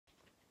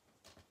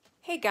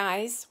Hey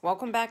guys,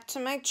 welcome back to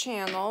my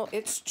channel.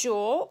 It's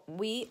Jewel.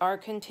 We are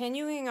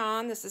continuing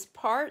on. This is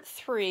part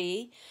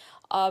 3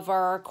 of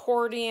our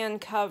accordion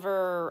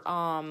cover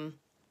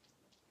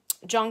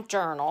junk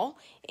journal.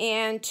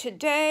 And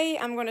today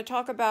I'm going to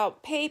talk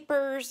about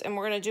papers and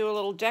we're going to do a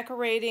little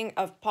decorating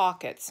of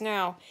pockets.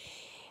 Now,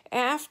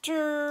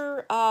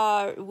 after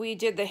we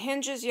did the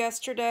hinges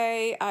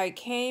yesterday, I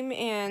came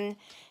in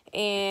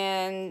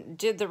and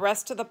did the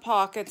rest of the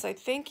pockets. I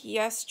think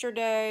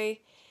yesterday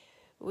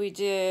we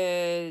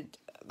did,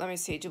 let me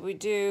see,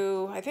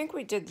 I think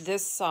we did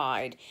this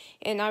side.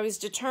 And I was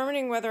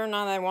determining whether or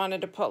not I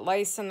wanted to put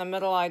lace in the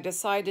middle. I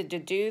decided to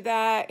do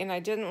that, and I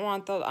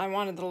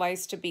wanted the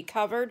lace to be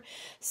covered.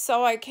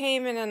 So I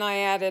came in and I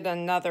added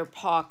another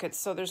pocket.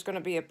 So there's going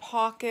to be a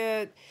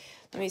pocket,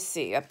 let me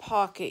see, a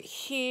pocket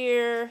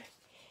here,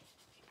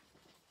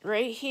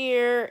 right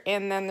here,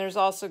 and then there's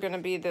also going to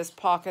be this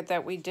pocket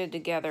that we did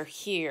together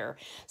here.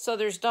 So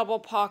there's double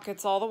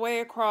pockets all the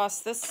way across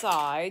the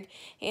side,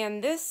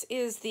 and this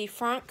is the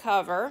front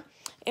cover,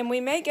 and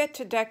we may get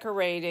to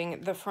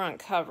decorating the front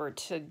cover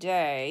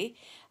today.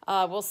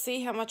 We'll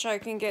see how much I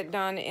can get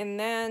done. And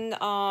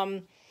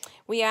then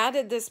we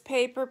added this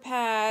paper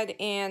pad,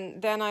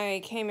 and then I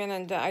came in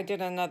and I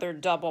did another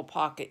double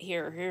pocket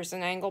here. Here's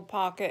an angled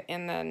pocket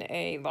and then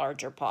a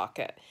larger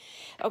pocket.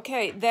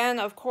 Okay, then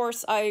of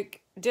course I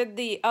did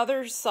the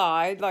other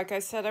side like I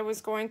said I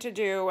was going to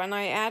do, and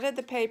I added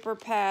the paper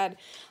pad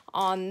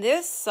on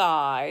this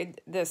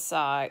side this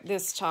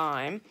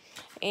time.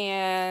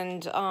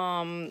 And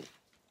oh,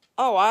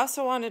 I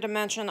also wanted to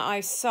mention I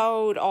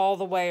sewed all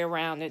the way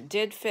around. It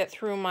did fit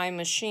through my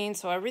machine,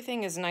 so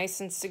everything is nice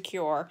and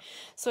secure.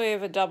 So we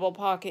have a double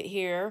pocket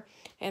here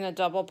and a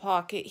double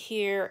pocket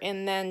here,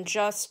 and then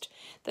just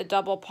the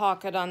double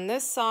pocket on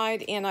this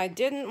side. And I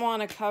didn't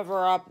want to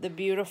cover up the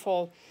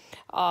beautiful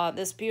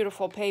this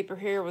beautiful paper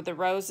here with the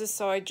roses,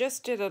 so I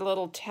just did a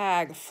little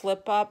tag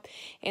flip up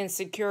and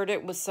secured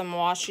it with some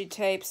washi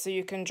tape so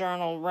you can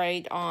journal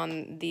right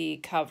on the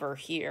cover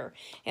here,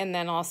 and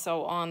then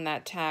also on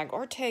that tag,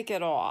 or take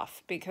it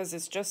off because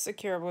it's just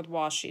secured with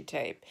washi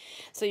tape.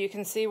 So you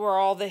can see where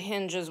all the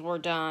hinges were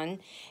done.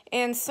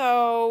 And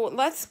so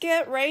let's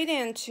get right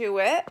into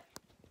it.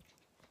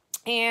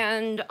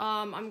 And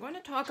I'm going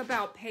to talk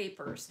about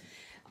papers.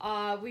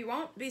 We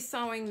won't be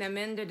sewing them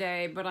in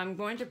today, but I'm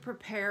going to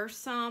prepare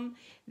some.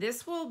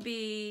 This will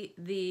be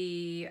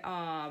the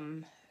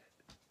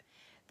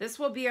this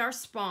will be our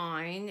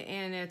spine,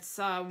 and it's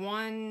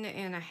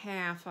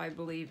 1.5, I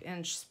believe,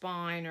 inch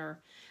spine, or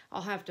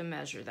I'll have to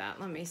measure that.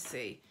 Let me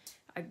see.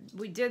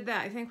 We did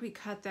that. I think we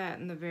cut that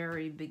in the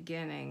very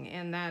beginning,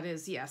 and that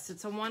is, yes,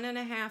 it's a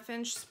 1.5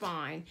 inch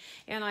spine,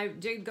 and I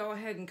did go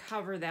ahead and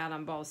cover that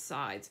on both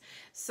sides.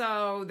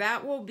 So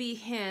that will be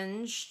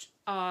hinged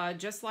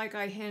just like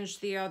I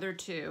hinged the other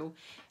two,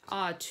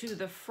 to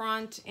the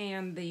front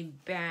and the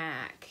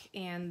back.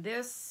 And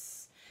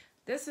this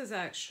is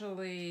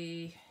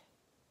actually,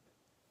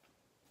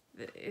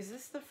 is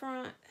this the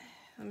front?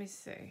 Let me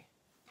see.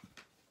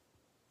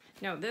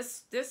 No,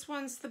 this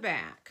one's the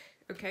back.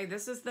 Okay,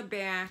 this is the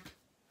back,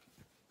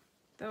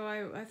 though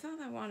I thought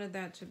I wanted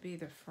that to be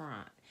the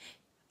front.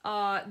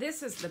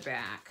 This is the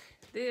back.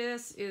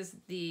 This is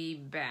the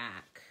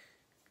back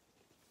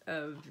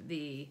of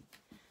the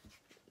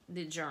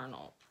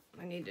journal.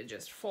 I need to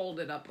just fold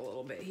it up a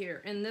little bit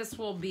here, and this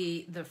will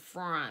be the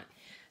front.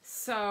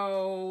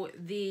 So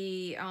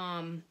the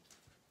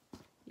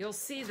you'll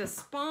see the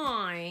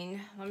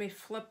spine, let me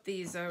flip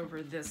these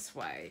over this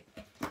way,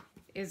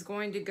 is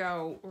going to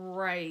go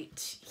right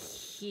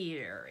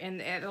here,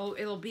 and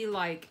it'll be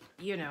like,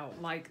 you know,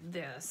 like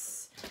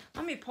this.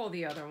 Let me pull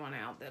the other one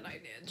out that I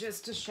did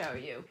just to show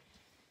you,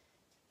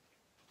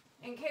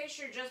 in case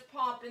you're just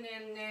popping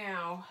in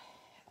now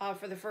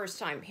for the first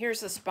time.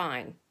 Here's the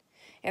spine,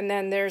 and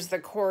then there's the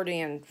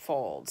accordion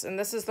folds, and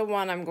this is the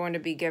one I'm going to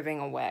be giving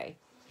away,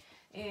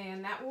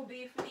 and that will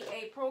be for the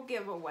April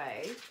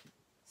giveaway.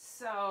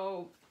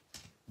 So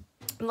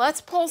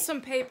let's pull some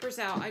papers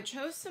out. I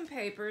chose some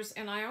papers,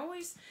 and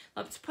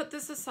let's put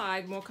this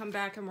aside, and we'll come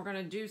back and we're going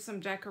to do some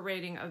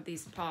decorating of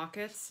these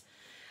pockets.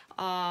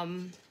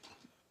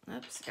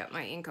 Oops, got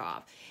my ink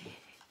off.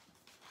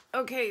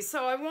 Okay,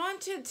 so I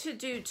wanted to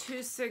do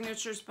 2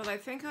 signatures, but I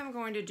think I'm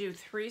going to do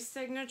 3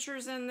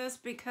 signatures in this,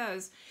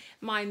 because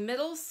my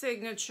middle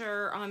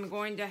signature, I'm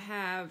going to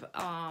have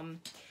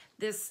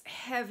this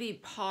heavy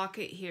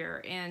pocket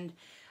here. And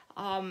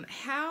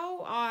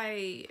how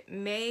I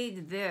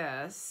made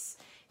this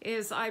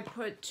is I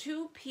put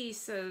 2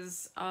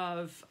 pieces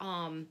of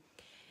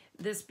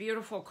this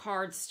beautiful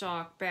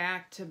cardstock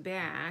back to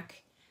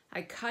back.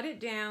 I cut it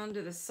down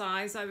to the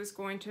size I was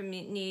going to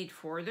need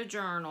for the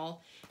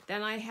journal.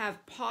 Then I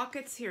have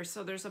pockets here.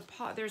 So there's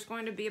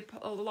going to be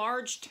a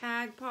large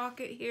tag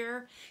pocket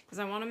here, because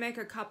I want to make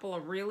a couple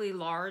of really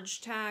large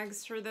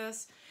tags for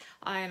this,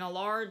 and a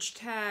large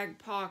tag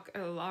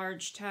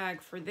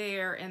for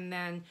there, and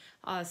then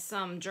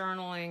some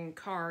journaling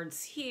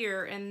cards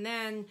here. And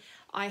then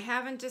I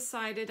haven't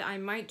decided, I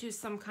might do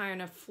some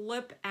kind of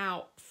flip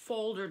out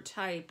folder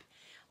type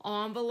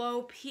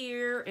envelope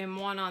here and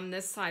one on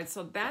this side.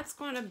 So that's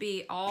going to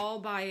be all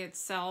by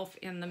itself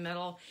in the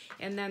middle,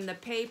 and then the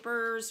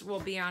papers will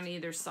be on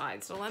either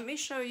side. So let me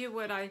show you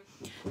what I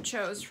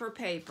chose for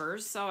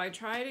papers. So I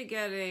try to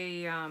get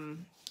a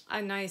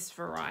nice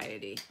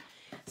variety.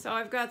 So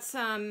I've got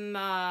some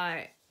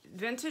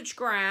vintage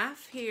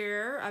graph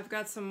here. I've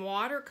got some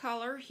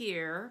watercolor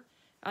here.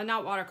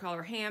 Not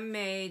watercolor,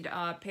 handmade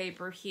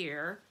paper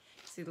here.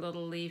 See the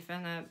little leaf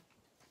in it.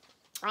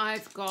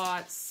 I've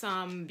got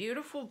some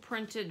beautiful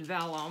printed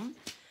vellum.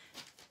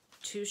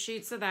 2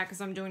 sheets of that because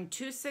I'm doing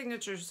 2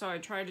 signatures, so I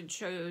try to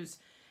choose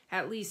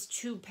at least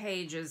 2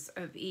 pages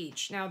of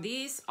each. Now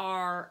these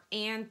are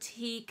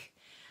antique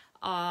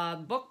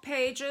book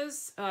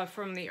pages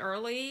from the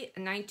early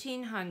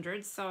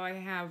 1900s. So I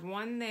have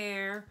one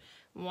there,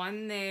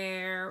 one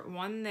there,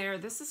 one there.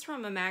 This is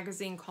from a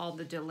magazine called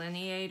The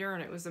Delineator,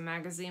 and it was a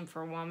magazine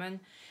for women.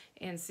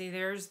 And see,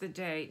 there's the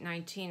date,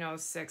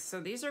 1906. So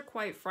these are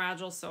quite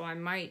fragile, so I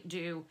might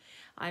do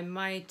a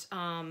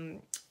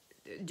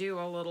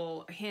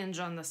little hinge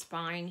on the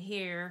spine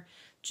here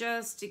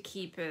just to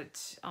keep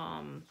it.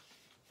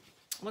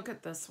 Look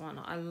at this one.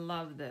 I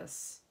love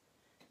this.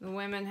 The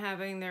women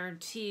having their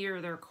tea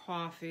or their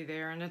coffee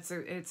there, and it's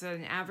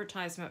an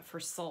advertisement for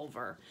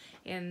silver,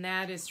 and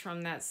that is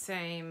from that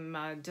same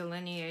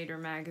Delineator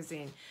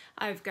magazine.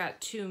 I've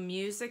got 2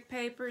 music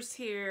papers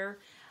here.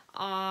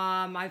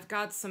 I've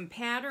got some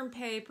pattern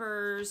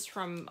papers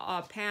from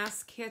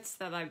past kits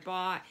that I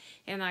bought,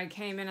 and I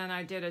came in and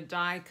I did a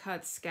die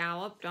cut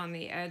scalloped on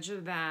the edge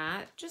of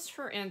that just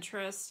for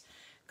interest.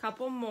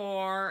 Couple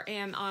more,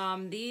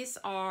 and these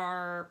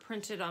are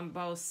printed on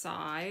both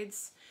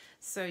sides,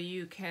 so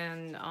you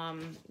can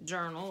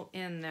journal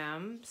in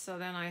them. So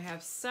then I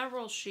have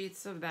several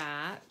sheets of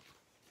that.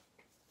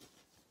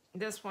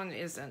 This one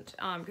isn't,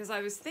 because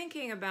I was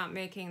thinking about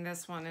making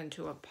this one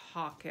into a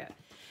pocket.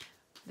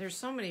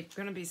 There's going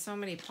to be so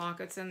many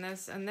pockets in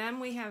this. And then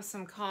we have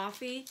some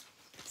coffee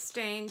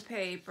stained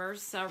paper,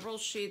 several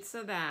sheets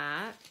of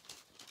that.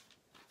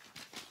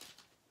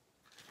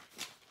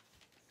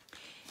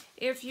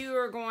 If you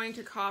are going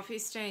to coffee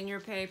stain your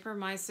paper,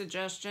 my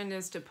suggestion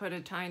is to put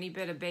a tiny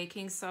bit of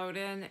baking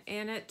soda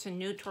in it to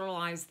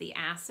neutralize the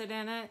acid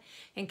in it,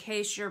 in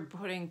case you're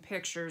putting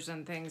pictures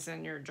and things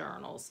in your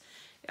journals.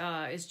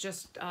 It's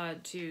just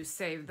to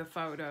save the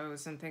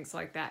photos and things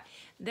like that.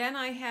 Then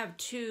I have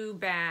 2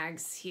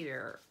 bags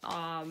here.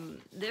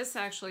 This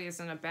actually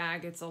isn't a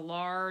bag, it's a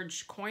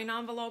large coin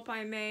envelope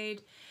I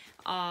made.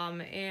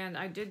 And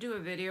I did do a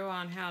video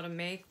on how to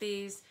make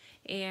these,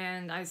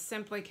 and I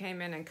simply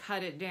came in and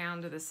cut it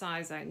down to the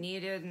size I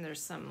needed, and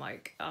there's some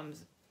like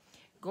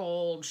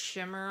gold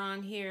shimmer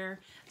on here.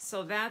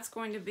 So that's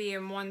going to be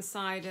in one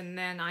side, and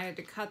then I had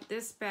to cut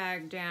this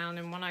bag down,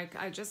 and when I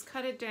just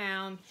cut it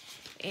down,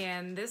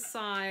 and this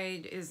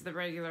side is the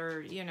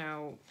regular, you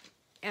know,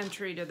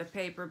 entry to the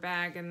paper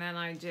bag, and then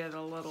I did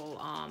a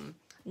little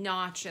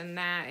notch in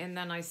that, and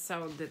then I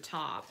sewed the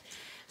top.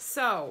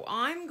 So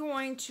I'm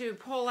going to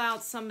pull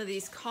out some of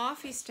these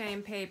coffee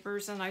stain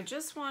papers, and I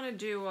just want to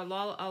do a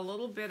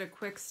little bit of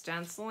quick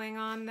stenciling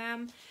on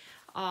them,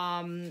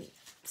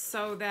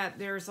 so that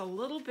there's a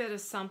little bit of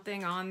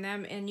something on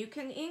them, and you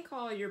can ink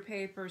all your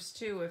papers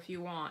too if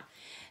you want.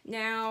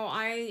 Now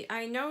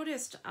I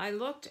noticed, I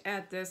looked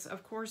at this,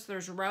 of course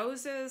there's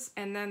roses,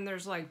 and then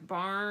there's like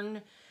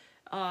barn,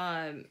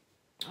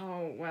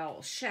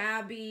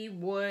 shabby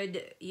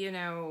wood, you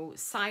know,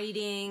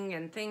 siding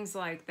and things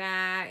like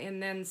that.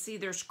 And then see,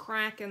 there's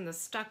crack in the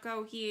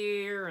stucco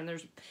here, and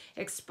there's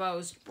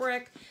exposed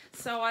brick.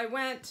 So I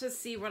went to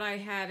see what I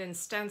had in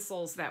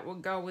stencils that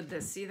would go with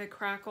this. See the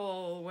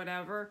crackle,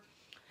 whatever.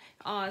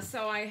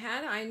 So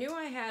I knew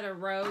I had a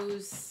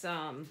rose,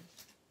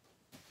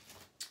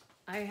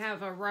 I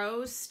have a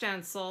rose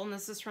stencil, and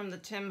this is from the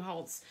Tim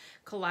Holtz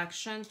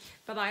collection,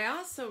 but I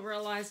also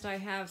realized I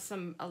have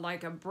some,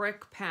 like a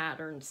brick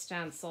pattern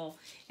stencil,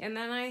 and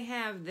then I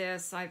have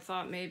this, I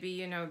thought maybe,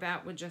 you know,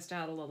 that would just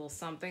add a little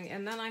something,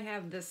 and then I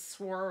have this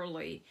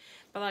swirly,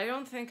 but I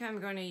don't think I'm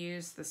going to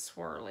use the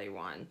swirly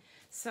one.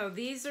 So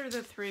these are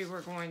the 3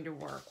 we're going to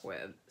work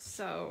with.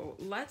 So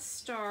let's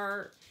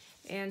start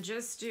and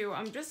just do,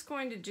 I'm just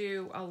going to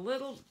do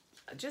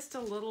just a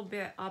little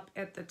bit up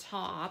at the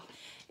top,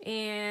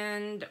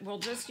 and we'll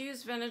just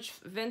use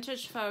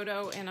vintage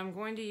photo, and I'm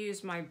going to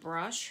use my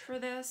brush for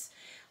this,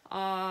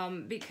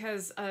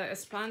 because a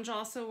sponge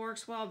also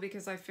works well,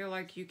 because I feel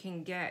like you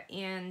can get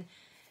in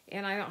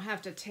and I don't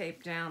have to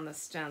tape down the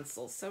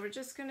stencil. So we're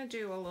just going to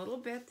do a little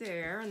bit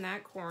there in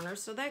that corner,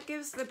 so that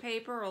gives the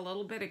paper a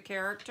little bit of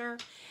character.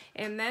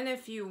 And then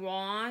if you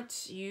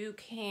want, you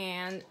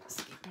can,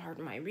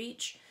 pardon my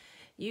reach,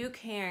 you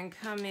can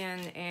come in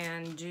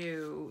and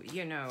do,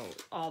 you know,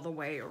 all the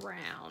way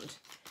around.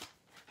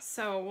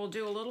 So we'll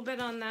do a little bit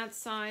on that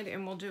side,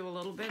 and we'll do a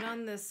little bit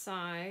on this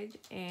side,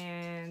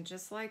 and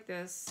just like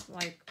this,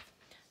 like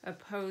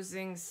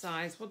opposing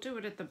sides. We'll do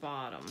it at the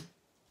bottom.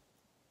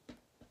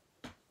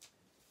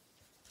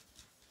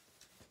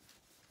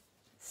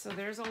 So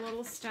there's a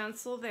little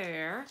stencil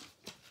there.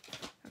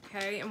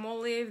 Okay, and we'll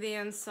leave the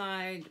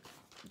inside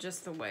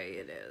just the way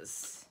it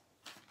is.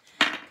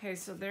 Okay,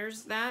 so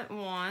there's that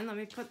one. Let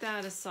me put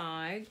that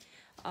aside.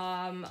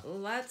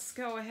 Let's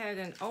go ahead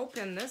and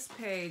open this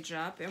page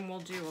up, and we'll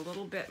do a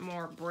little bit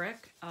more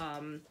brick.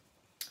 I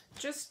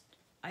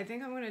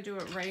think I'm going to do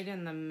it right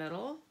in the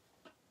middle.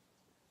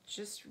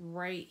 Just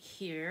right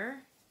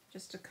here.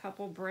 Just a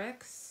couple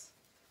bricks.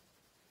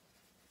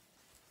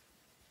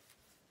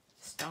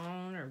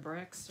 Stone or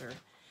bricks or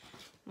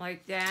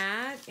like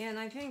that. And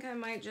I think I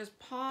might just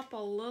pop a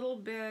little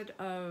bit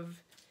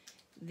of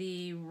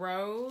the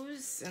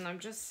rose, and I'm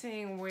just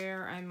seeing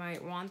where I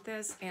might want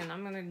this, and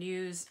I'm going to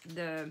use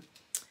the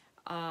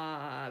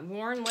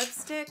worn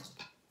lipstick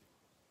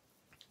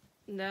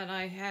that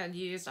I had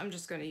used. I'm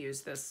just going to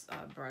use this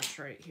brush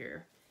right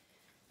here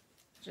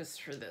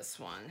just for this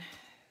one.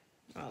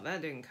 Well,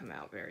 that didn't come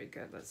out very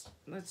good. Let's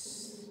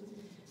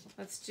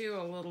do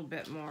a little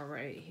bit more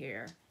right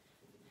here.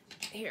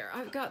 Here,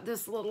 I've got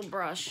this little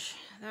brush.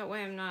 That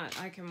way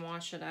I can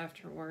wash it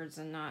afterwards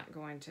and not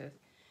going to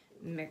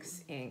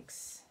mix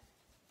inks.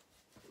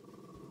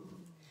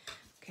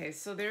 Okay,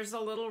 so there's a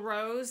little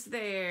rose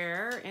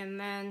there, and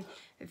then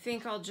I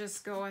think I'll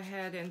just go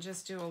ahead and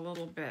just do a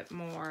little bit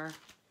more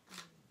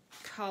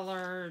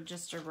color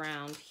just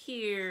around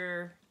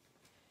here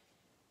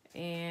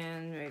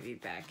and maybe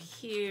back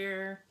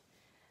here.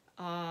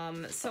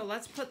 So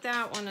let's put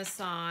that one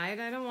aside.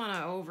 I don't want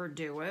to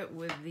overdo it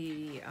with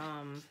the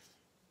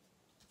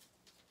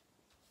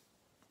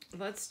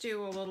let's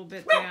do a little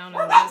bit down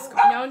in this.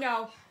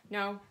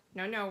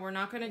 No, we're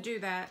not going to do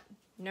that.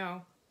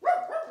 No.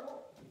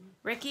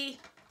 Ricky?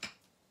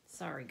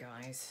 Sorry,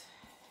 guys.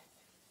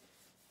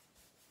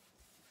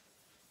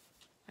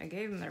 I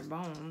gave them their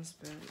bones,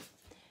 but...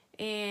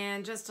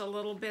 And just a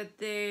little bit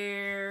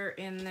there,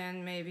 and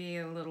then maybe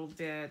a little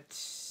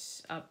bit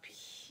up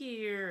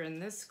here in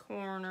this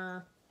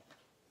corner.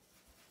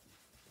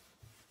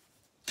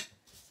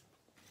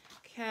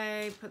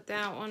 Okay, put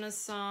that one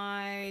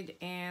aside,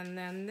 and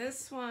then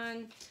this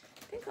one...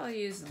 I think I'll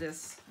use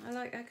this.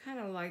 I kind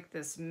of like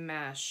this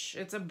mesh.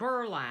 It's a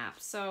burlap,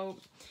 so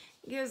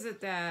it gives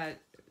it that,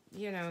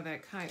 you know,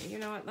 that kind. You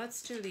know what?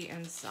 Let's do the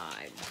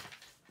inside.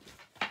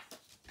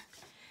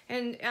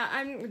 And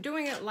I'm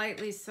doing it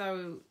lightly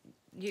so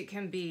it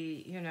can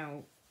be, you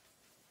know,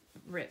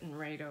 written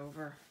right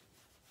over.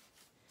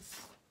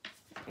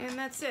 And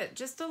that's it.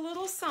 Just a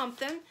little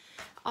something.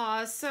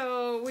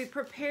 So we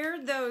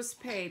prepared those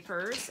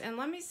papers, and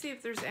let me see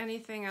if there's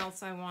anything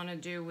else I want to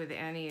do with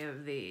any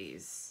of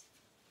these.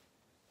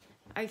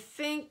 I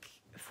think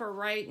for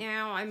right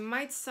now, I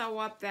might sew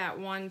up that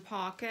one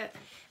pocket.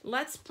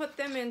 Let's put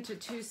them into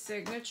 2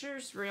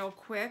 signatures real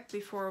quick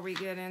before we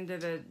get into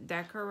the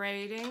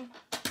decorating.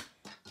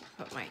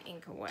 Put my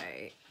ink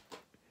away.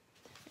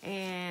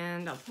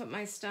 And I'll put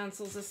my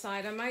stencils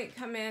aside. I might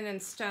come in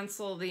and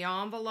stencil the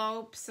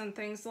envelopes and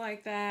things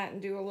like that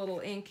and do a little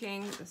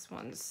inking. This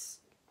one's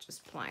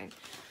just plain.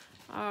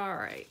 All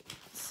right.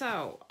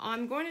 So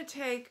I'm going to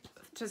take,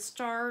 to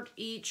start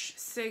each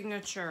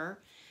signature,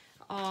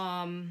 2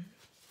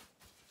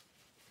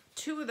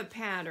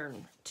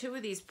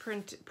 of these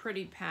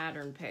pretty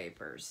pattern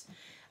papers.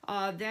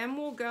 Then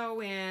we'll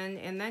go in,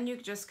 and then you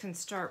just can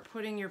start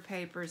putting your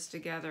papers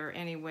together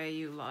any way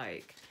you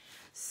like.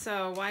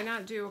 So why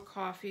not do a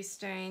coffee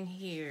stain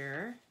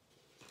here?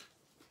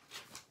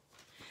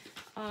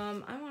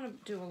 I want to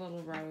do a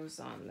little rose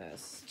on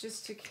this,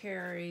 just to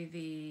carry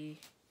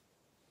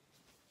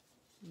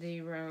the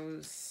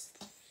rose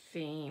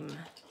theme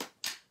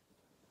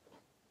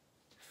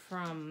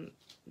from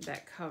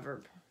that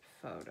cover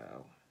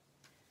photo.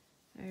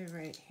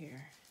 Right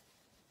here.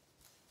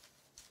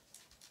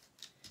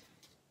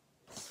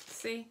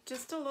 See,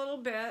 just a little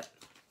bit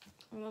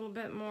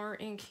more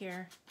ink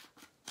here.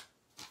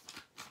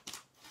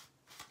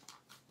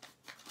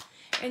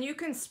 And you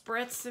can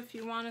spritz if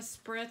you want to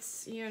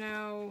spritz, you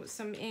know,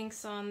 some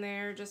inks on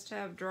there just to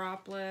have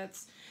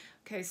droplets.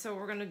 Okay, so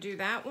we're going to do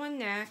that one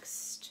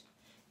next.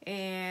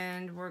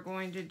 And we're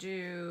going to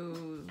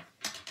do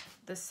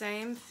the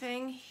same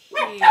thing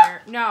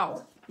here.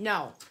 No.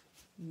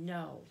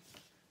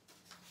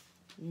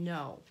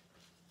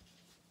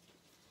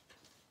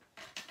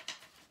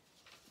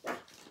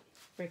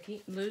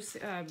 Ricky, loose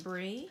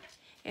brie.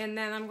 And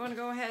then I'm going to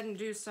go ahead and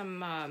do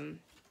some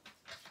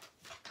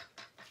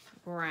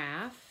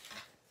graph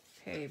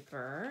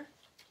paper.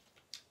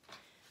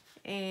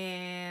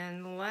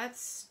 And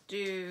let's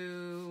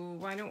do,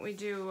 why don't we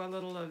do a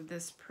little of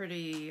this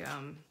pretty,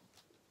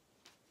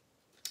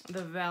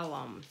 the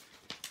vellum.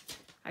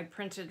 I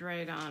printed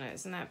right on it.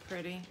 Isn't that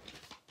pretty?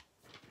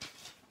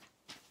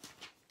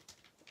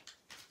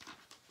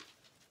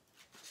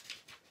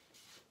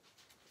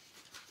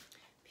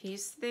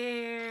 Piece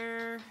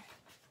there.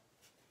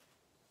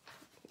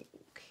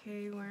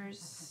 Okay,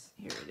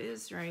 here it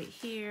is right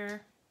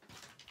here.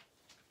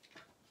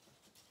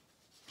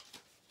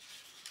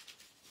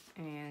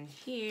 And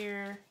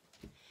here.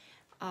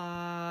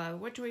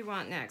 What do we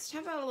want next? How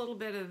about a little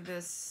bit of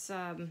this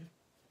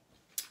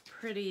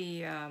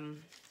pretty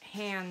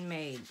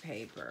handmade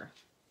paper?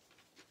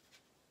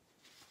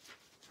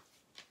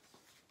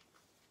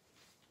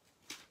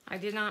 I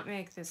did not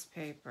make this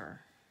paper.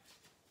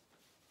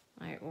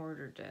 I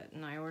ordered it,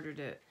 and I ordered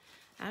it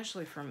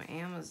actually from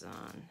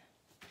Amazon.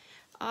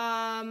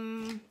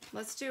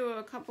 Let's do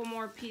a couple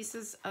more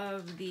pieces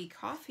of the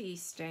coffee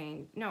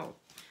stain. No,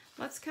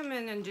 let's come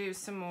in and do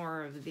some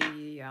more of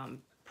the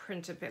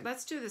printed paper.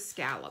 Let's do the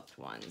scalloped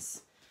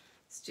ones.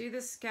 Let's do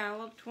the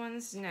scalloped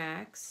ones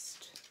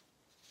next.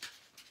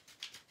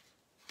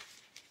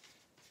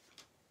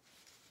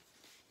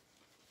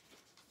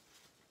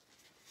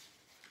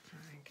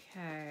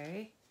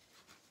 Okay.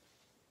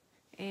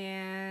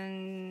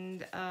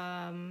 And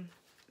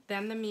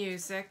then the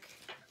music.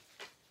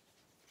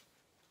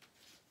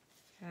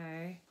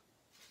 Okay.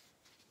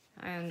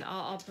 And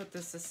I'll put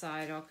this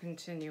aside. I'll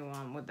continue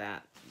on with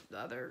that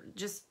other,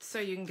 just so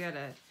you can get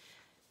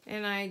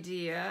an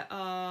idea.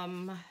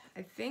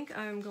 I think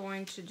I'm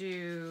going to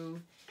do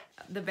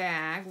the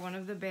bag, one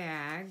of the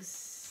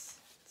bags.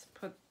 Let's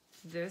put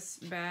this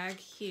bag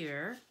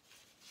here.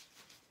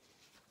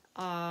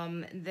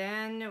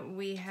 Then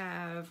we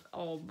have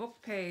old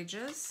book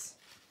pages,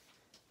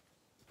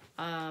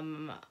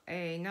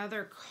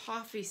 another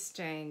coffee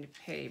stained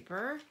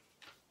paper,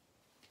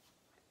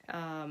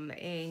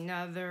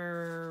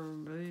 another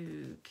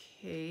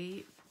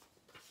okay,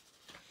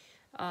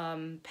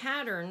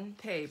 pattern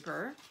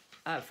paper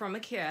from a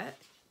kit,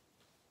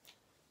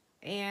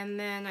 and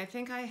then I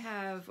think I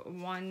have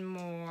one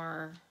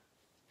more.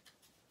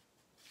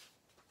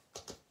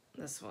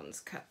 This one's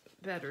cut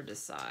better to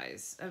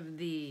size of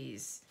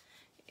these,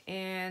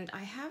 and I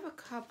have a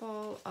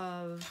couple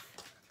of,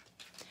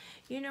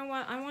 you know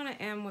what, I want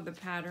to end with the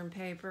pattern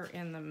paper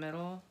in the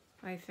middle,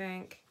 I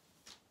think.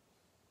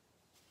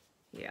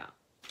 Yeah,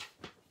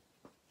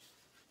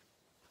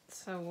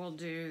 so we'll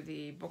do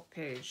the book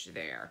page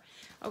there.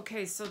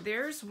 Okay, so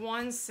there's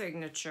one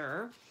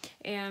signature,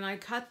 and I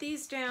cut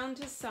these down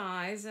to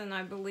size, and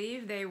I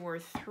believe they were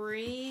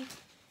 3.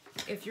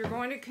 If you're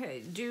going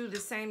to do the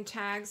same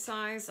tag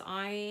size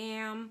I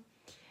am,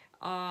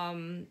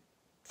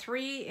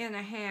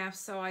 3.5,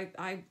 so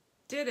I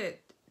did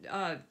it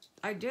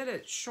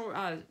short,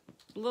 a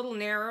little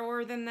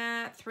narrower than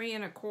that, 3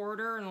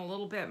 1/4 and a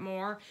little bit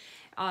more,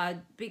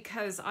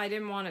 because I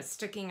didn't want it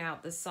sticking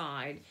out the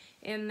side.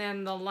 And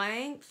then the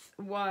length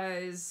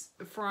was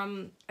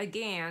from,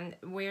 again,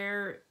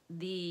 where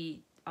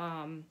the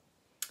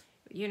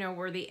you know,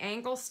 where the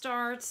angle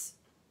starts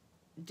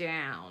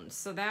down,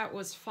 so that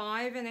was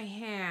 5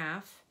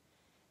 1/2.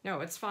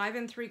 No, it's 5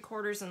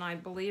 3/4, and I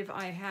believe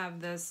I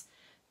have this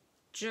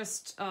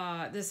just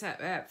this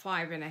at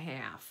 5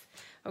 1/2.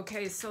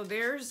 Okay, so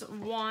there's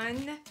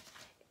one.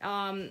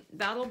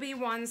 That'll be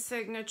one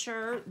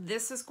signature.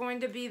 This is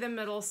going to be the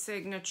middle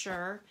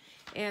signature,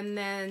 and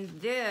then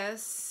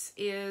this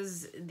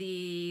is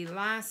the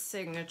last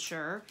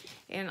signature,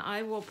 and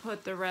I will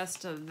put the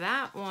rest of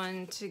that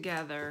one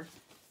together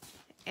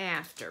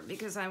after,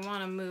 because I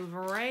want to move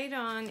right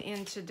on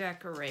into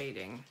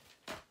decorating,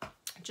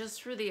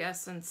 just for the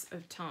essence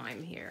of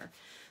time here.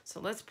 So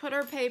let's put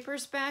our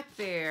papers back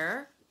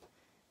there.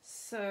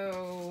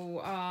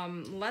 So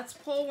let's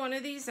pull one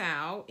of these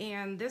out,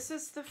 and this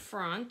is the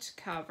front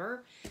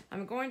cover.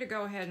 I'm going to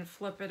go ahead and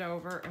flip it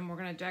over, and we're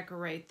going to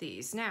decorate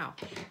these. Now,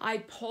 I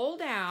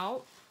pulled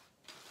out,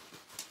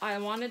 I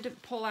wanted to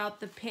pull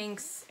out the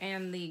pinks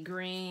and the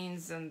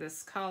greens and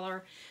this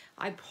color.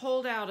 I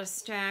pulled out a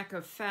stack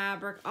of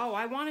fabric. Oh,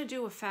 I want to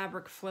do a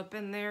fabric flip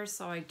in there,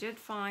 so I did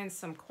find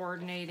some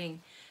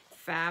coordinating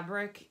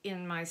fabric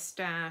in my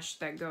stash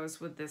that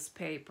goes with this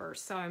paper.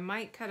 So I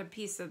might cut a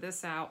piece of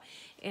this out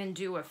and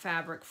do a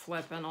fabric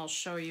flip, and I'll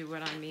show you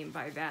what I mean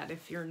by that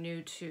if you're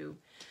new to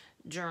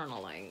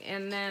journaling.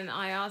 And then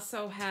I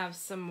also have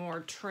some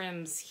more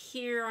trims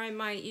here I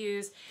might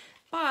use,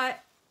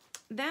 but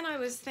then I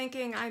was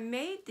thinking I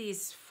made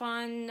these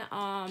fun,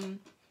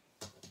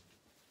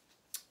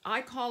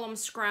 I call them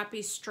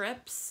scrappy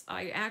strips.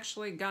 I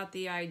actually got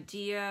the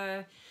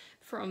idea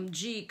from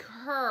G.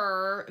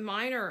 Kerr.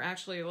 Mine are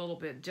actually a little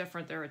bit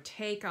different. They're a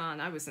take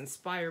on, I was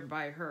inspired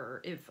by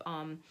her. If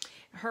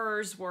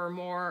hers were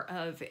more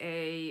of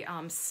a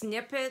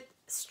snippet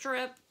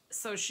strip,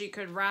 so she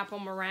could wrap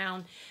them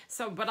around.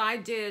 So, but I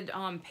did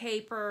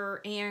paper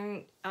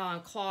and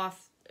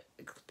cloth,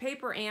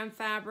 paper and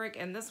fabric,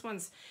 and this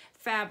one's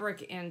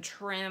fabric and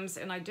trims,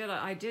 and I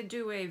did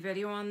do a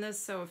video on this,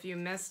 so if you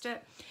missed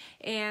it.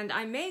 And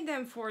I made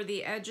them for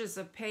the edges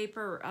of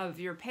paper of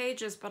your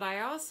pages, but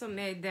I also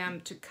made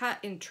them to cut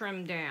and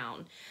trim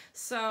down.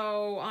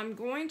 So I'm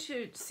going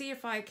to see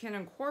if I can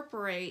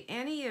incorporate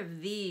any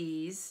of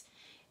these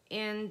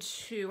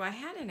into, I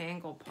had an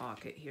angle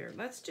pocket here.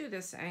 Let's do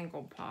this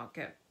angle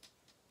pocket.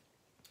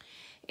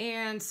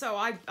 And so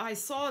I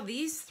saw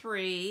these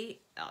three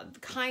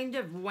kind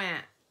of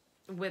went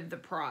with the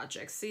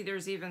project. See,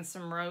 there's even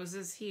some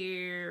roses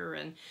here,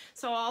 and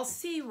so I'll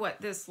see what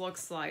this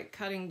looks like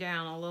cutting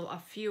down a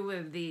few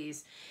of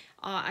these.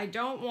 I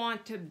don't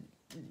want to,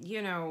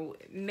 you know,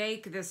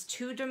 make this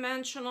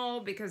two-dimensional,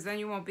 because then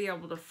you won't be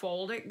able to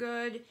fold it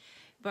good.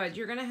 but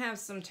you're gonna have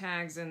some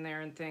tags in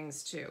there and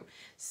things too.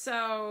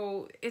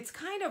 So it's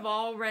kind of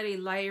already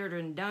layered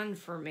and done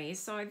for me.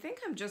 So I think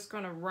I'm just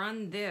gonna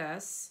run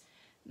this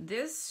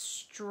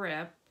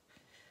strip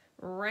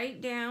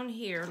right down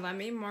here. Let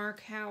me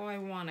mark how I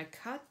wanna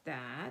cut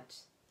that.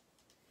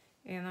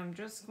 And I'm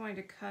just going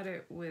to cut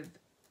it with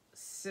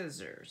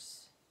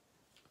scissors.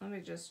 Let me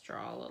just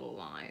draw a little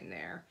line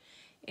there.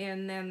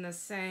 And then the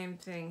same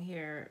thing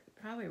here.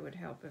 Probably would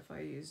help if I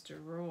used a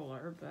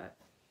ruler, but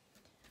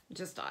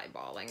just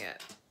eyeballing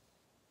it.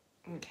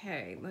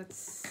 Okay, let's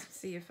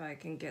see if I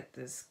can get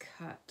this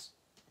cut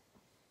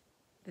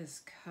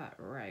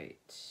right.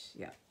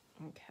 Yeah,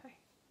 okay.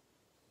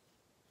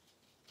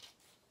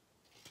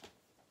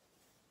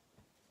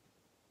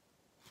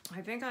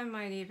 I think I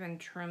might even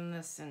trim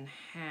this in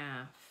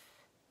half.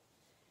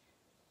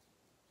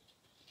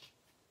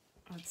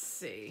 Let's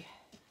see.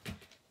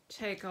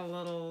 Take a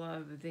little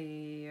of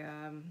the,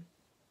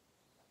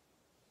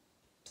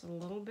 it's a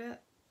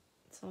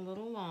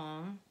little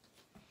long.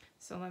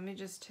 So let me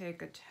just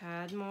take a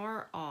tad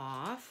more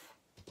off.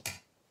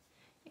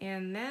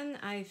 And then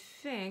I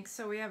think,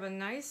 so we have a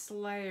nice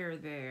layer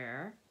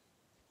there.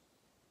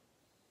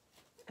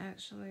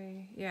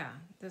 Actually, yeah,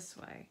 this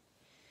way.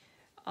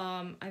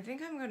 I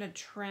think I'm going to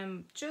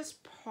trim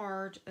just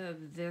part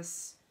of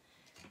this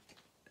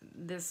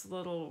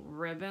little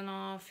ribbon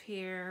off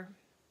here.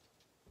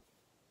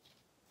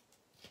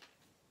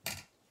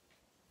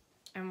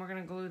 And we're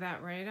going to glue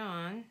that right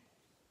on.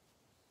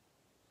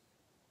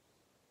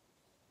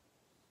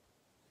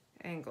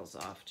 Angles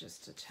off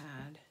just a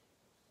tad.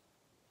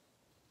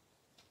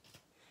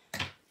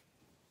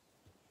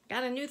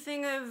 Got a new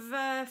thing of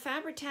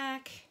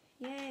Fabri-Tac.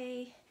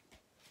 Yay.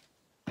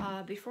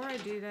 Before I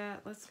do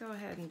that, let's go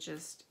ahead and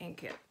just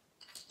ink it.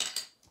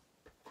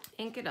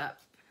 Ink it up.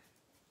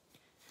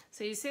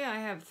 So you see I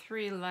have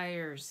 3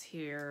 layers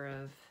here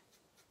of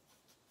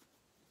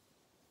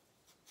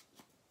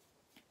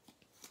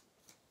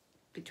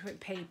between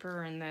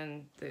paper and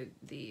then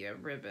the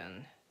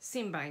ribbon.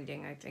 Seam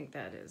binding, I think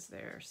that is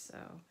there,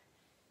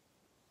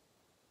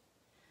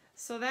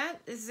 so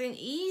that is an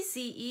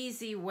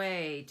easy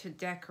way to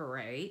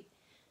decorate,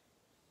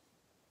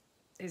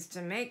 is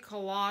to make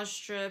collage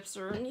strips,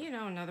 or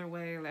another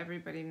way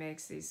everybody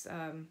makes these.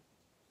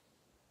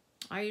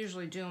 I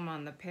usually do them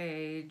on the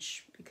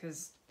page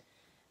because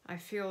I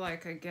feel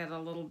like I get a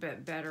little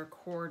bit better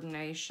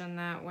coordination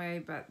that way,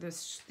 but what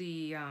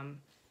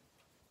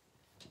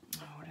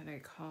do they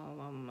call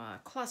them?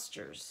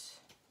 Clusters.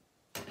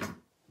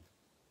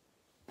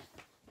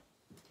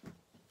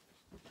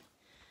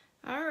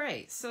 All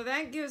right, so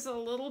that gives a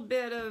little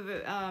bit of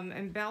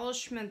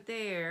embellishment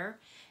there,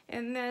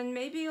 and then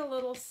maybe a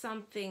little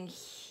something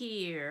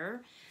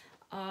here.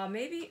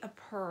 Maybe a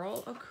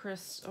pearl, a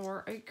crystal,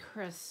 or a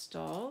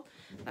crystal.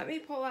 Let me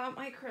pull out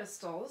my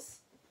crystals.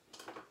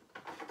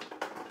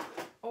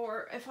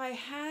 Or if I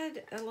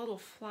had a little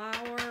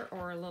flower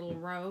or a little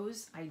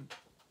rose,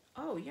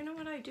 oh, you know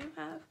what I do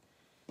have?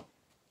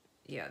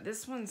 Yeah,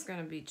 this one's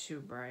gonna be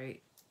too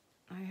bright.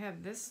 I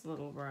have this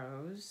little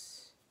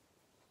rose.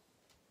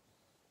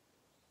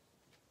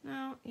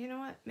 No, you know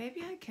what?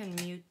 Maybe I can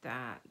mute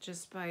that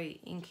just by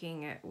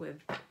inking it with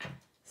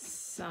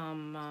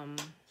some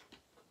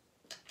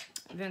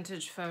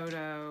vintage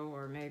photo,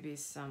 or maybe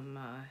some.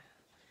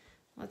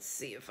 Let's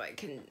see if I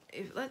can.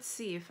 Let's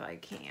see if I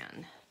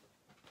can.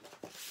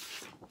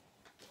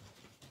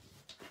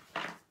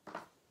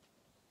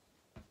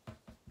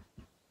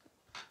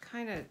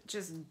 Kind of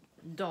just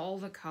dull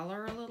the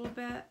color a little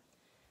bit.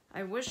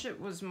 I wish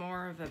it was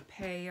more of a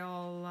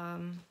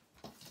pale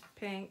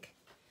pink.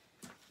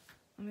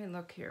 Let me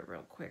look here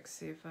real quick,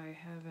 see if I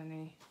have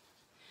any.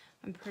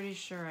 I'm pretty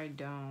sure I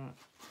don't.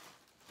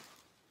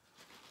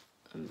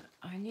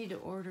 I need to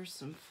order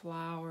some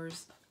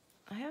flowers.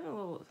 I have a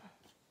little,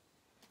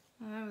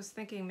 I was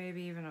thinking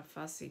maybe even a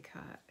fussy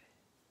cut.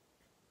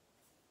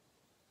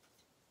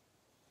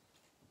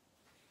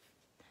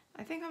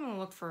 I think I'm gonna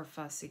look for a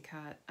fussy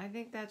cut. I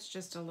think that's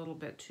just a little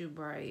bit too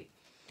bright.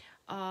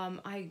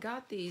 I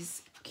got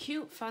these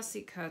cute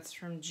fussy cuts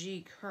from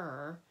G.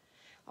 Kerr.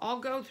 I'll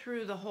go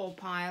through the whole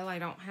pile. I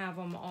don't have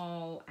them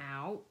all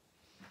out.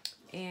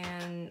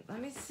 And let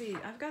me see.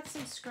 I've got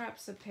some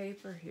scraps of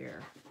paper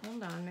here.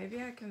 Hold on.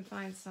 Maybe I can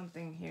find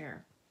something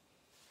here.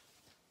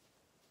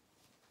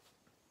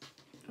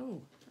 Oh,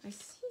 I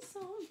see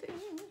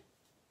something.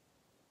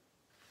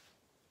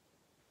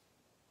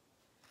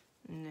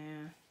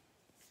 Nah.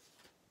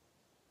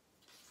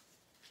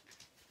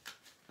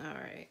 All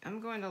right.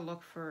 I'm going to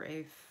look for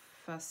a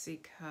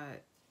fussy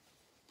cut.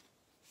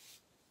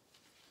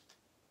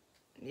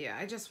 Yeah,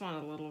 I just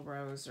want a little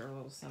rose or a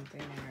little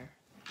something there.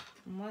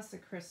 Unless a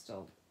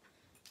crystal.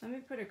 Let me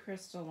put a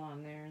crystal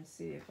on there and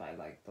see if I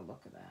like the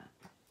look of that.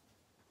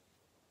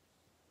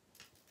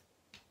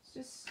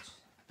 Just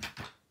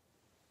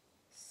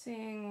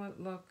seeing what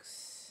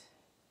looks.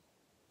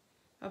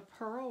 A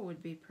pearl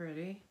would be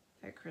pretty.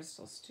 That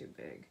crystal's too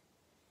big.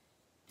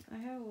 I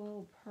have a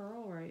little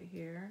pearl right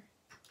here.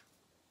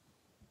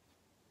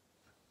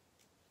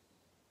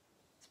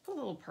 Let's put a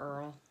little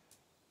pearl.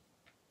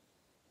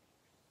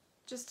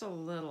 just a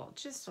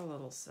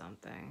little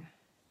something.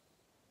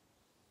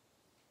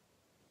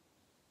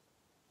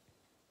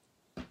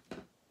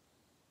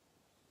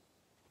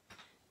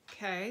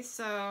 Okay,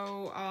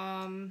 so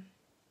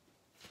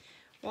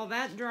while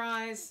that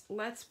dries,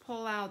 let's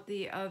pull out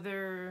the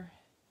other,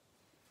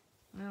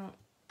 well,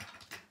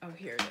 oh,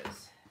 here it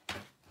is.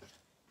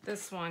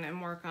 This one,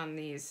 and work on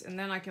these, and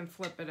then I can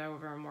flip it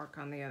over and work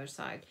on the other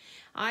side.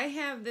 I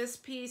have this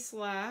piece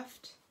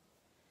left,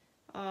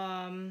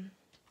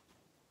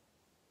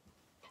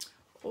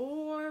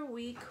 or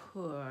we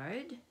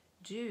could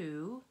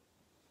do,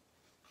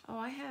 oh,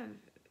 I have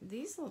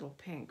these little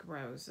pink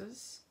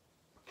roses.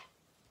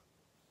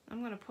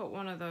 I'm gonna put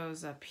one of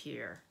those up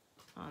here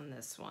on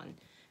this one.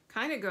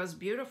 Kind of goes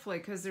beautifully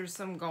because there's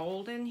some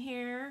gold in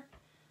here.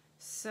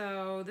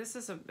 So this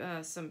is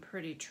some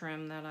pretty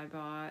trim that I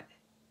bought.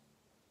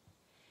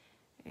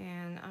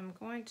 And I'm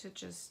going to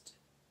just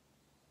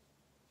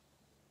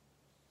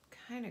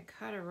kind of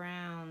cut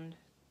around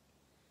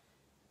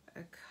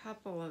a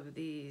couple of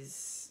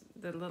these,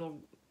 the little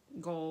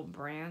gold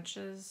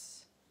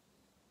branches,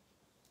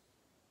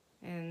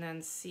 and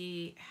then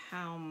see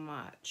how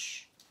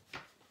much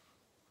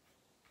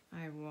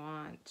I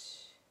want.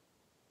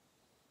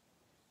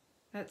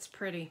 That's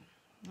pretty.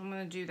 I'm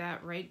going to do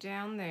that right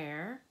down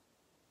there.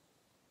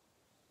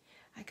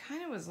 I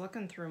kind of was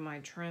looking through my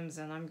trims,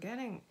 and I'm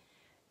getting,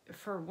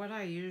 for what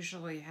I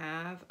usually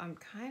have, I'm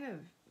kind of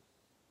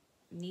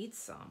need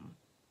some.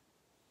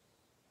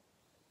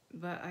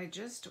 But I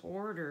just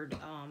ordered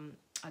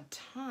a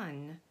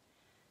ton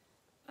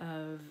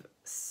of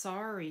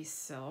sari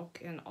silk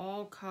in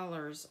all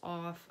colors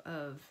off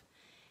of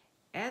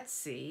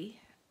Etsy.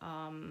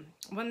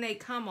 When they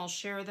come, I'll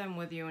share them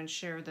with you and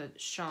share the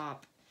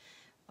shop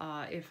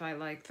if I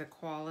like the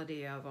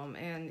quality of them.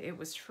 And it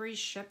was free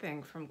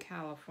shipping from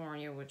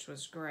California, which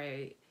was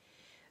great.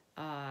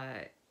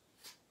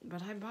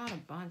 But I bought a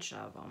bunch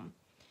of them.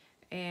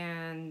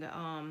 And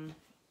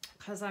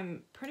because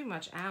I'm pretty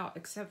much out,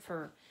 except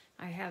for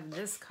I have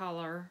this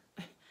color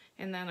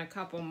and then a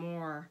couple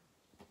more.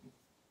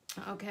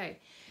 Okay,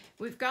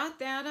 we've got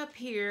that up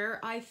here.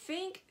 I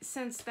think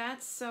since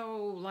that's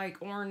so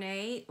like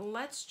ornate,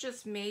 let's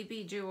just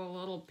maybe do a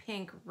little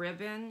pink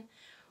ribbon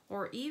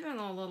or even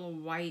a little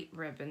white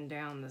ribbon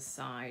down the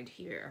side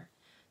here.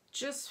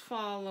 Just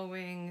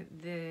following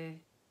the,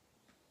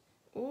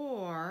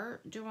 or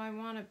do I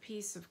want a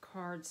piece of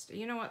cards?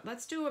 You know what,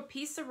 let's do a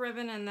piece of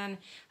ribbon and then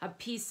a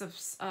piece of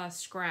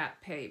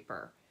scrap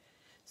paper.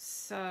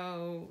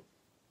 So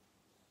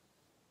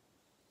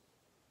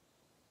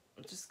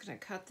I'm just gonna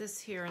cut this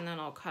here and then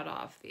I'll cut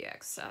off the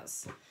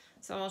excess.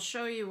 So I'll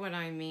show you what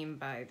I mean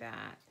by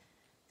that.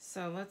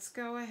 So let's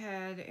go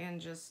ahead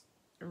and just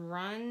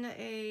run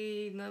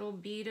a little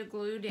bead of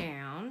glue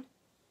down,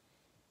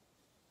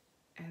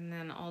 and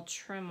then I'll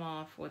trim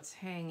off what's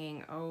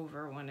hanging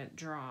over when it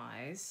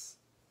dries.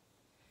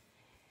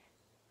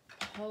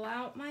 Pull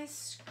out my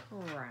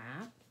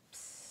scraps.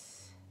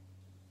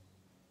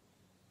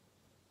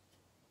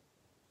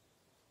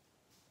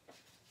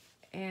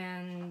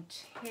 And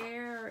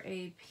tear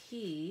a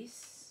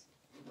piece.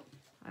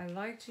 I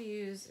like to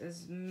use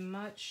as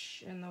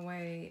much in the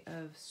way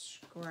of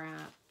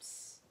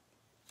scraps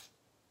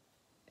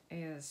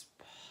as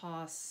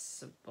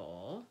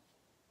possible.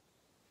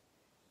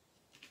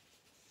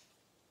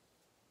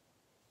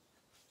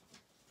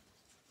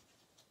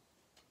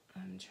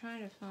 I'm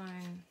trying to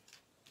find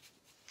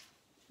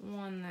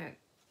one that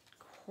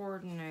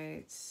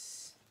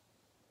coordinates.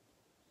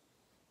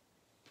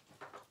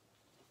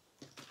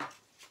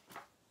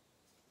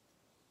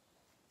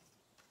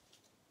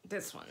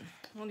 This one.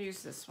 We'll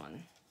use this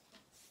one.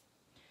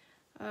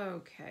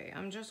 Okay,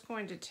 I'm just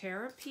going to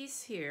tear a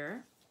piece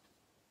here.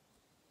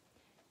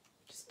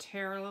 Just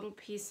tear a little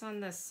piece on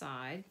this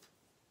side.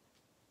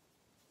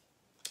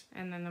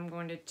 And then I'm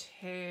going to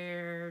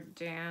tear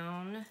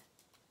down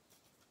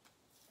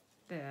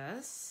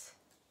this.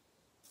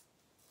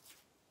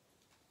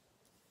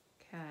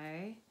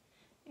 Okay,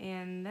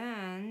 and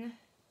then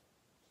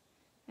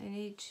I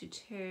need to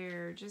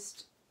tear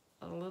just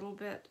a little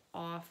bit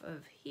off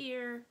of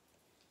here.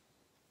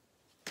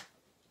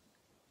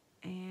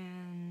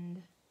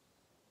 And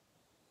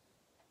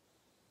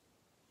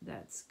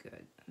that's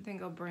good. I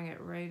think I'll bring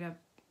it right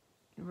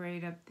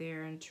up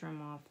there and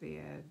trim off the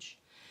edge.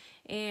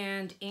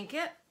 And ink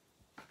it.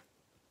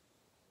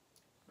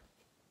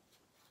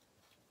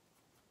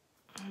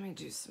 Let me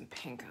do some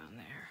pink on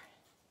there.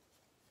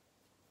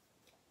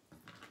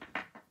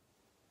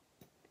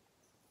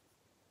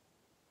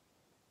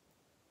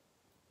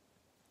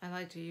 I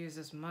like to use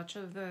as much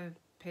of the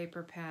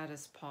paper pad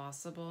as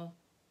possible.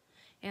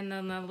 And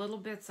then the little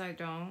bits I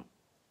don't,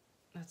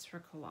 that's for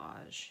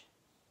collage.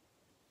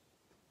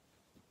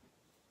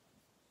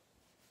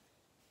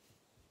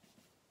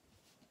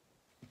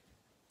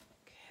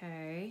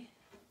 Okay,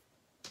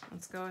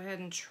 let's go ahead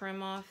and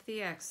trim off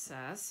the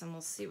excess and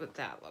we'll see what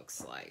that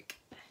looks like.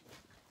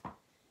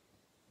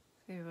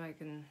 See if I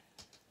can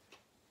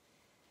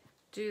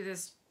do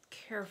this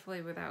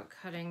carefully without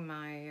cutting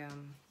my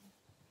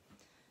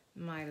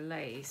my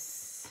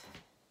lace.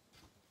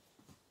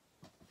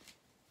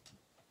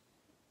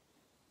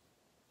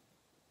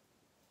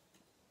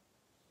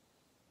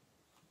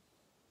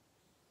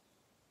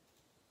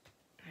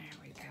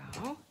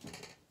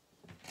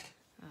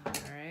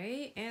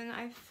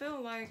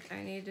 like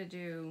I need to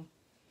do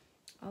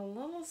a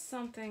little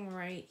something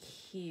right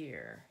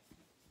here.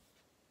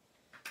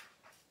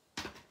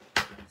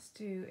 Let's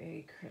do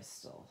a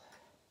crystal.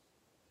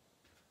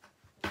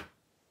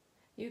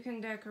 You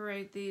can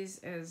decorate these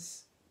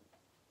as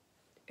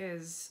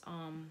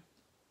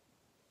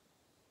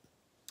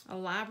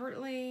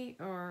elaborately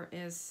or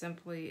as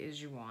simply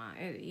as you want.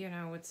 You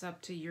know, it's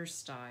up to your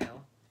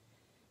style.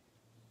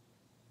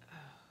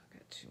 Oh, I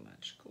got too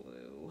much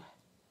glue.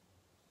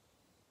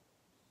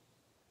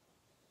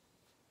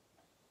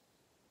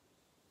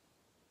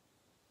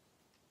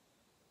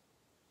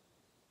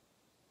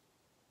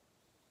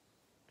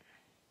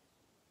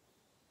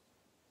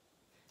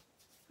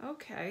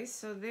 Okay,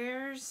 so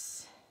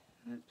there's,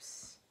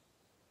 oops,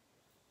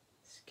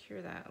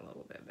 secure that a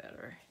little bit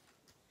better.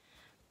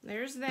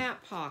 There's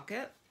that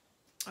pocket.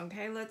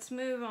 Okay, let's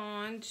move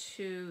on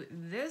to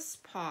this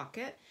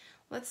pocket.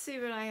 Let's see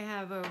what I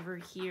have over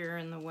here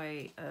in the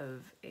way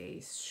of a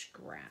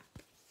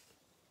scrap,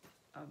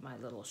 of my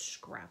little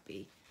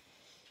scrappy.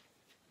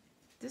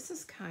 This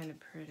is kind of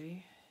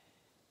pretty.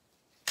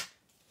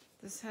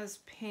 This has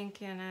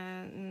pink in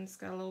it, and it's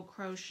got a little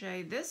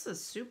crochet. This is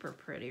super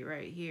pretty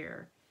right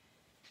here.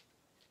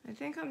 I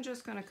think I'm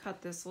just going to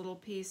cut this little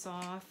piece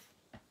off.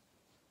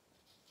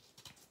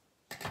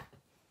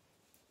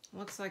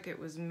 Looks like it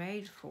was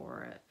made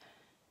for it.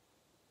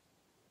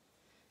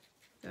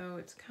 Though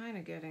it's kind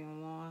of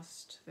getting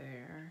lost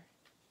there.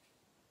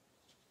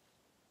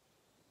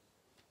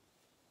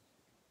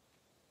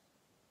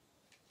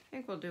 I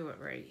think we'll do it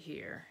right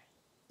here.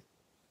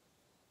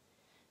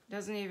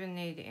 Doesn't even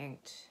need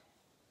inked.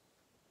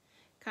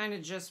 Kind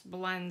of just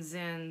blends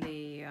in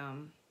the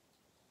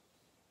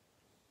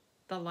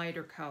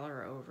lighter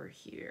color over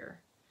here.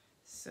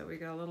 So we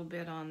got a little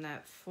bit on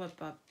that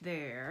flip up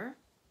there.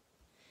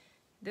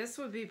 This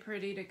would be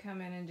pretty to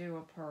come in and do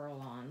a pearl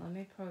on. Let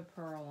me put a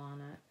pearl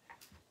on it.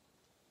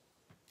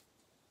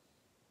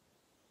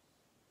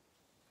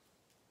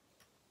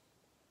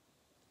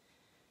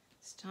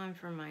 It's time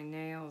for my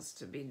nails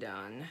to be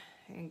done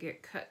and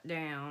get cut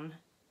down.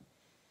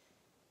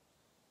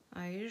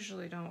 I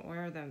usually don't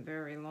wear them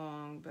very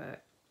long,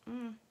 but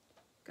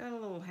got a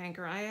little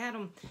hanker. I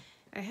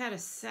had a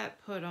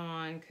set put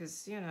on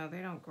because, you know,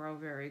 they don't grow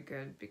very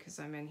good because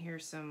I'm in here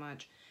so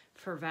much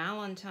for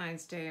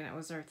Valentine's Day, and it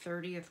was our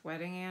 30th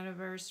wedding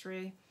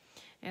anniversary.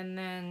 And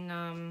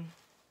then,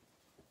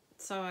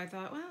 so I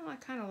thought, well, I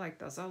kind of like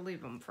those. I'll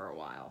leave them for a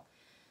while.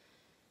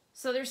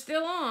 So they're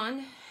still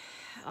on.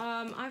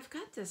 I've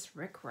got this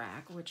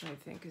rickrack, which I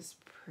think is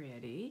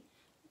pretty.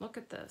 Look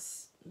at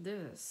this.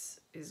 This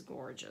is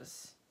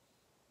gorgeous.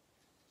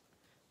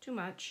 Too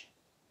much.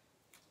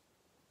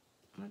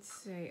 Let's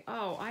see.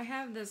 Oh, I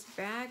have this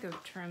bag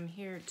of trim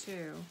here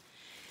too.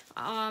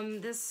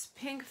 This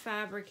pink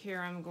fabric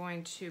here I'm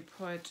going to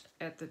put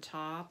at the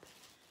top,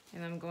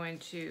 and I'm going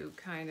to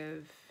kind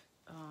of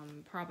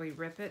probably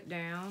rip it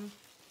down.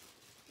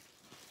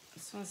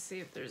 Just want to see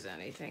if there's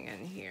anything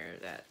in here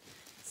that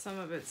some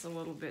of it's a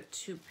little bit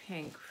too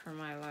pink for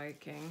my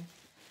liking.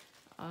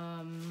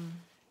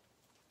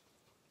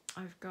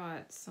 I've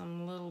got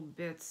some little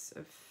bits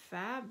of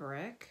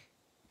fabric,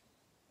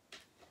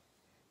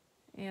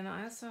 and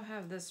I also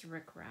have this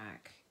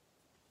rickrack,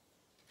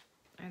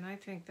 and I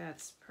think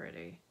that's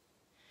pretty.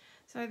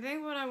 So I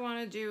think what I want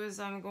to do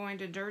is I'm going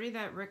to dirty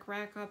that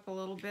rickrack up a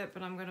little bit,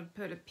 but I'm going to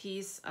put a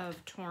piece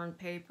of torn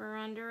paper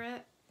under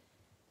it.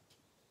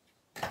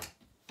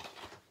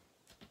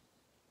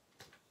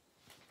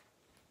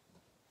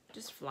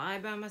 Just fly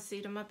by my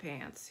seat of my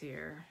pants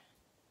here.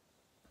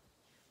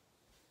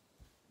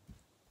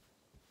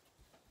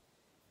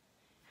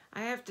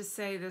 I have to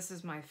say this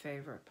is my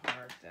favorite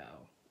part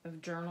though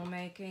of journal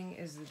making,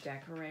 is the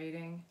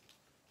decorating.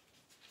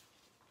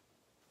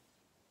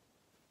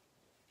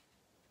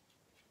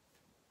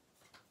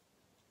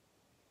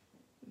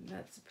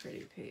 That's a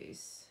pretty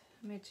piece.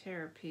 Let me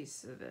tear a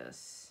piece of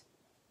this.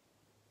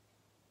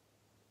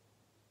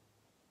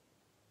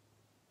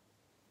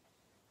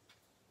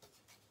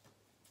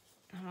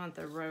 I want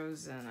the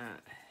rose in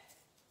it.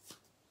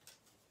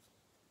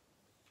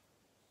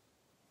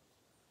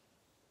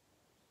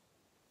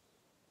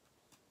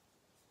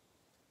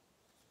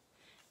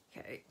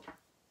 Okay.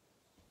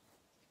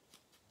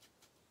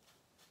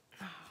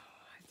 Oh,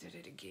 I did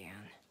it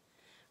again.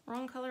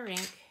 Wrong color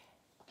ink.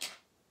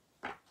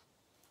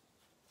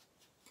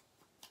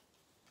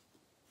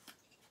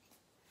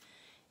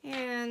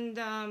 And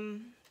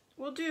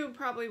we'll do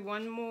probably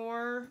one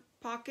more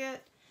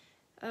pocket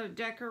of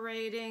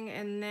decorating,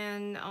 and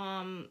then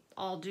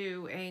I'll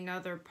do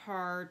another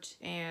part,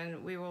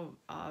 and we will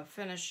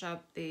finish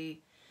up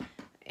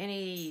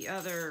any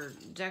other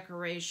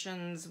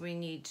decorations we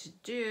need to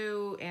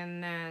do,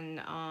 and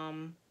then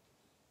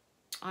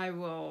I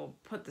will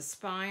put the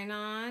spine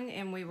on,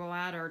 and we will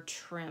add our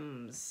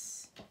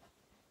trims.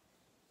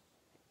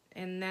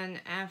 And then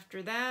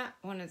after that,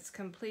 when it's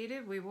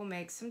completed, we will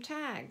make some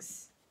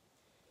tags.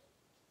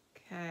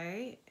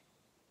 Okay,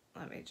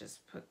 let me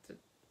just put the,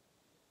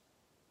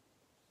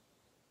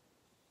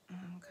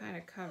 I'm kind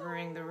of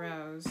covering the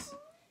rose.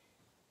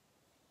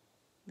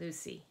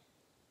 Lucy.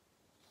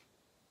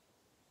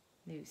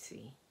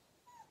 Lucy.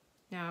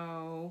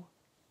 No.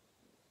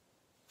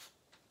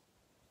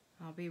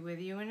 I'll be with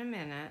you in a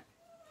minute.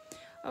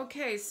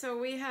 Okay, so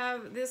we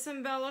have this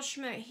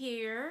embellishment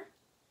here.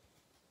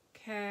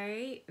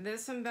 Okay,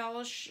 this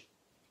embellish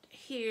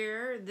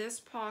here, this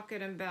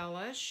pocket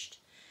embellished.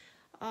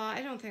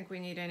 I don't think we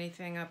need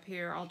anything up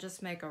here. I'll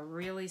just make a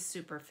really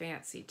super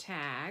fancy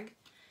tag.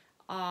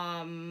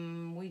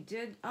 We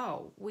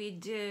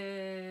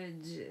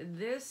did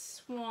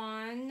this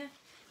one.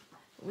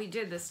 We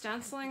did the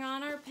stenciling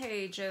on our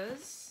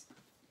pages.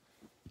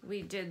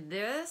 We did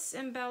this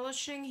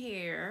embellishing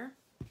here.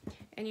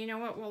 And you know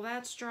what, while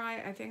that's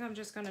dry, I think I'm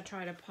just gonna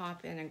try to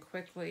pop in and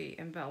quickly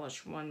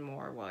embellish one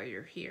more while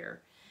you're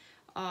here.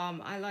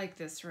 I like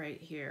this right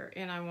here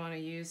and I wanna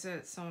use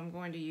it, so I'm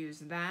going to use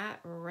that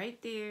right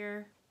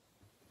there.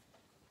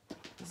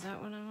 Is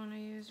that what I wanna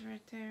use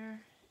right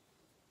there?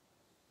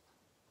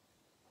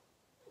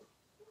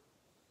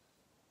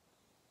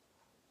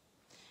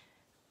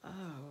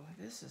 Oh,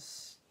 this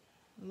is,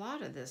 a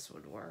lot of this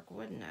would work,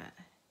 wouldn't it?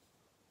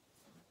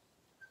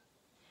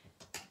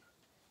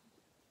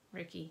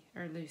 Ricky,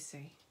 or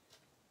Lucy.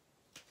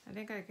 I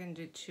think I can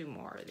do 2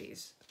 more of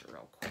these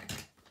real quick.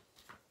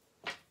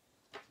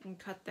 And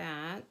cut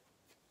that.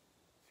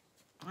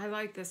 I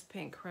like this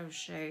pink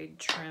crocheted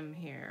trim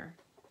here.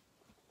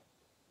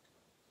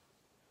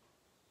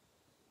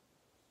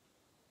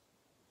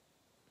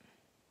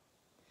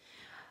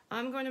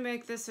 I'm going to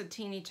make this a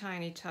teeny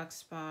tiny tuck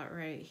spot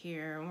right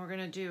here, and we're going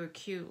to do a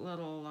cute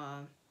little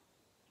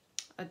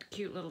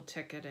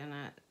ticket in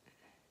it.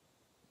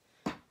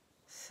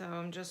 So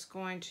I'm just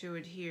going to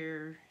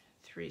adhere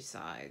 3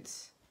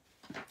 sides.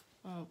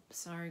 Oh,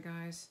 sorry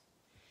guys.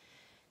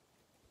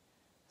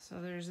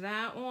 So there's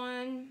that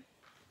one.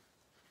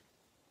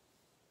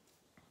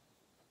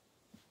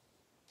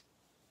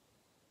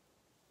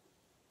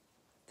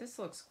 This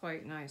looks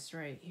quite nice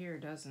right here,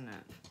 doesn't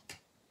it?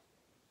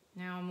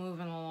 Now I'm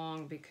moving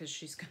along because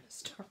she's gonna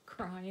start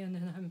crying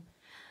and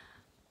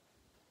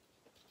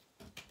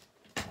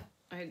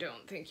I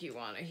don't think you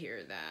want to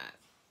hear that.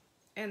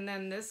 And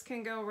then this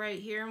can go right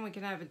here and we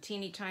can have a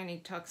teeny tiny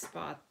tuck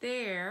spot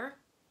there.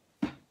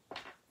 I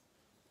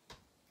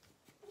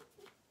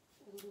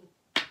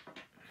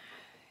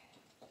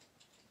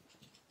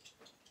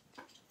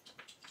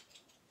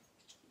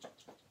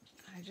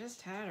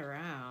just had her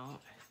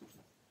out.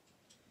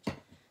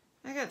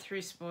 I got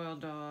 3 spoiled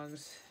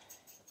dogs.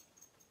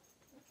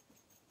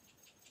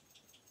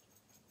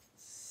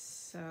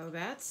 So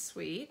that's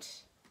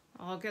sweet.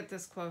 I'll get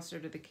this closer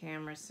to the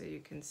camera so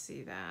you can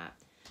see that.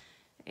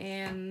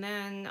 And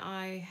then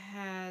I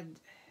had,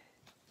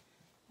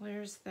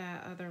 where's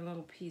that other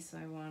little piece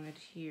I wanted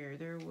here?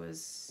 There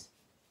was,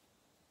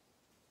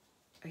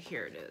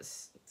 here it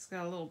is. It's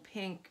got a little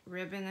pink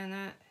ribbon in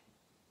it.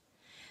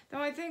 Though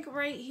I think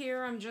right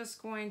here I'm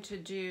just going to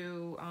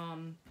do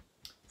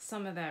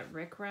some of that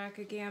rickrack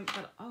again.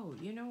 But oh,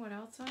 you know what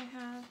else I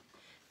have?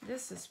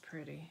 This is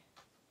pretty.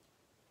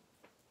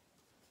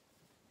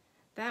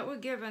 That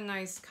would give a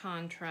nice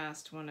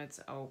contrast when it's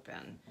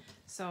open.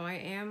 So I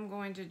am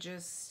going to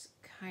just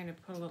kind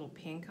of put a little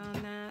pink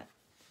on that.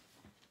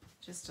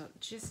 Just a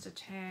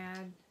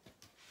tad.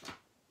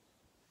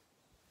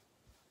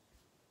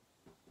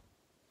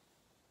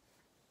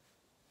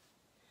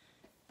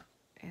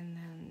 And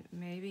then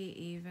maybe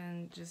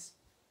even just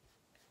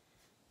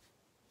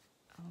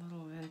a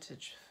little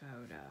vintage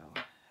photo.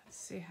 Let's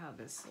see how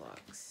this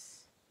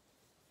looks.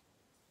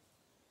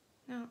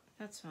 No,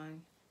 that's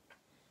fine.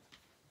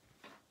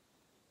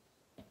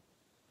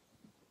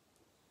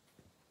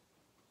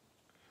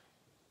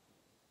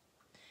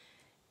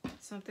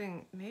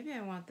 Something, maybe I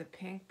want the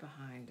pink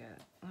behind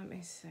it. Let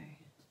me see.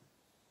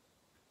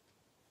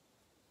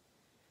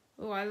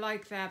 Oh, I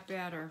like that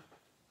better.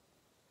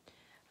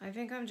 I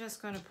think I'm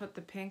just going to put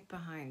the pink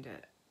behind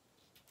it.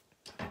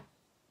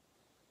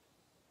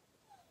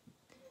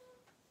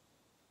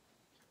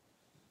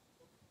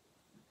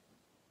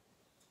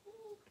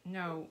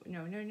 No.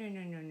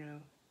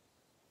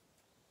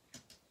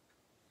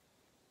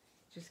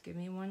 Just give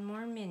me one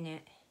more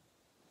minute.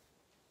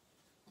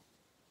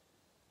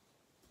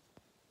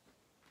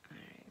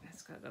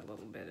 Got a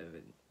little bit of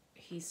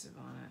adhesive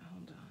on it.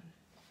 Hold on.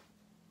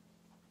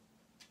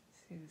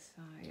 See the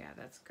side? Yeah,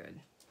 that's good.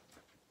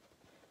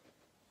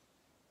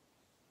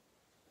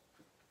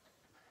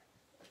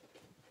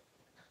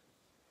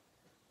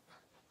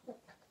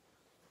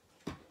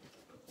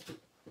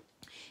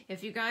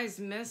 If you guys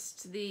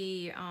missed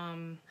the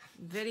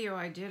video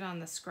I did on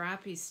the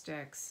scrappy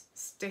sticks,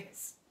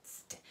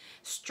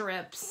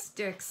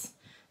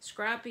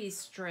 scrappy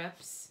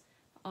strips,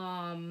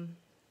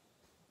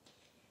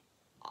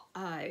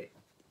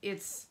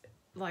 it's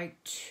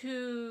like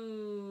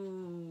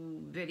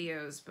 2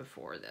 videos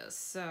before this,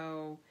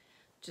 so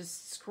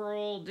just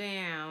scroll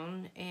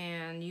down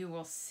and you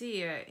will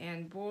see it.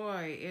 And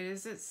boy,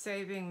 is it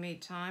saving me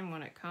time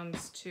when it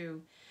comes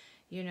to,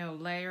 you know,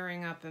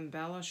 layering up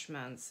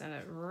embellishments. And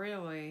it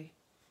really,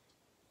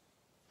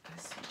 I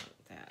want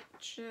that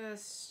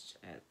just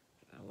at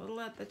a little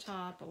at the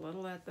top, a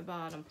little at the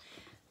bottom.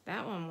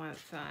 That one went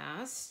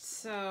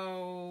fast.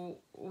 So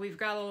we've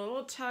got a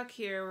little tuck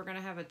here. We're going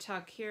to have a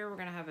tuck here. We're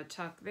going to have a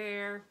tuck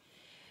there.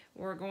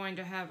 We're going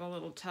to have a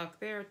little tuck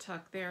there,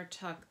 tuck there,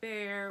 tuck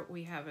there.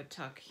 We have a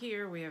tuck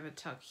here. We have a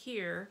tuck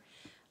here.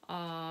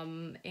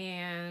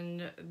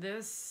 And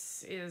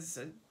this is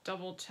a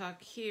double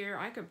tuck here.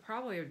 I could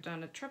probably have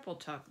done a triple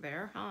tuck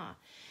there, huh?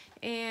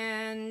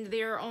 And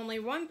there are only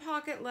one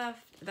pocket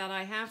left that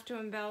I have to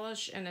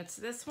embellish, and it's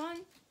this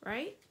one,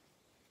 right?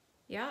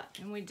 Yeah,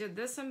 and we did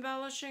this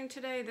embellishing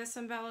today, this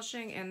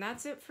embellishing, and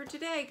that's it for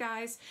today,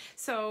 guys.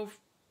 So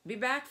be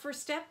back for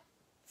step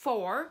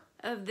 4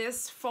 of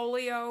this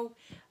folio.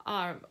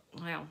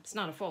 Well, it's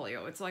not a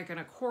folio. It's like an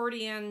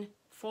accordion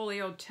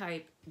folio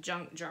type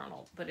junk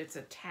journal, but it's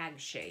a tag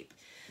shape.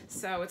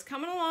 So it's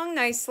coming along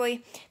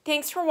nicely.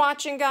 Thanks for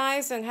watching,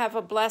 guys, and have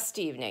a blessed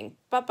evening.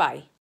 Bye-bye.